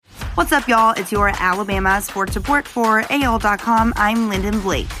What's up, y'all? It's your Alabama sports report for AL.com. I'm Lyndon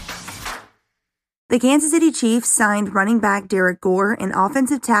Blake. The Kansas City Chiefs signed running back Derek Gore and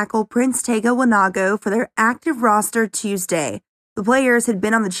offensive tackle Prince Tega Wanogho for their active roster Tuesday. The players had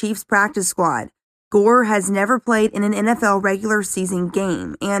been on the Chiefs practice squad. Gore has never played in an NFL regular season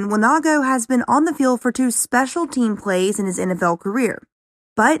game, and Wanogho has been on the field for 2 special team plays in his NFL career.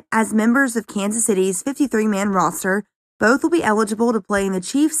 But as members of Kansas City's 53-man roster, both will be eligible to play in the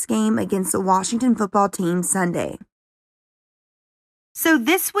Chiefs game against the Washington football team Sunday. So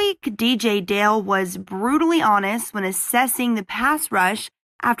this week, DJ Dale was brutally honest when assessing the pass rush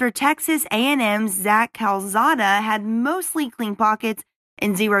after Texas A&M's Zach Calzada had mostly clean pockets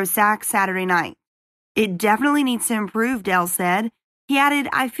and 0 sacks Saturday night. It definitely needs to improve, Dale said. He added,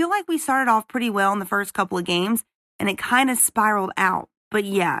 I feel like we started off pretty well in the first couple of games, and it kind of spiraled out. But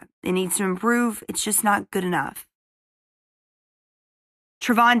yeah, it needs to improve. It's just not good enough.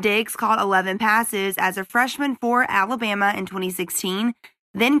 Trevon Diggs caught 11 passes as a freshman for Alabama in 2016.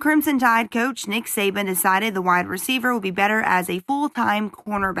 Then Crimson Tide coach Nick Saban decided the wide receiver would be better as a full-time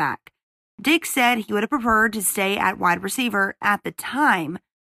cornerback. Diggs said he would have preferred to stay at wide receiver at the time,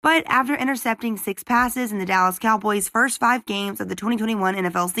 but after intercepting 6 passes in the Dallas Cowboys' first 5 games of the 2021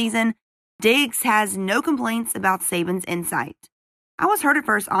 NFL season, Diggs has no complaints about Saban's insight. I was hurt at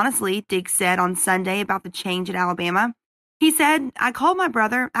first, honestly, Diggs said on Sunday about the change at Alabama. He said, I called my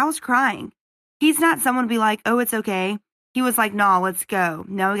brother. I was crying. He's not someone to be like, oh, it's okay. He was like, nah, let's go.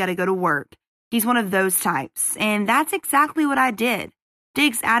 Now we got to go to work. He's one of those types. And that's exactly what I did.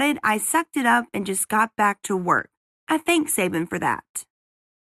 Diggs added, I sucked it up and just got back to work. I thank Saban for that.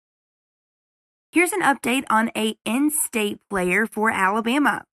 Here's an update on a in-state player for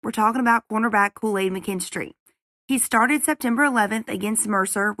Alabama. We're talking about cornerback Kool-Aid McKinstry. He started September 11th against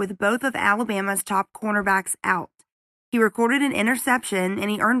Mercer with both of Alabama's top cornerbacks out. He recorded an interception,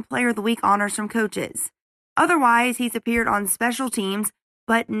 and he earned Player of the Week honors from coaches. Otherwise, he's appeared on special teams,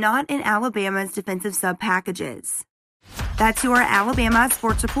 but not in Alabama's defensive sub packages. That's your Alabama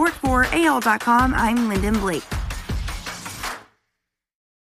sports report for AL.com. I'm Lyndon Blake.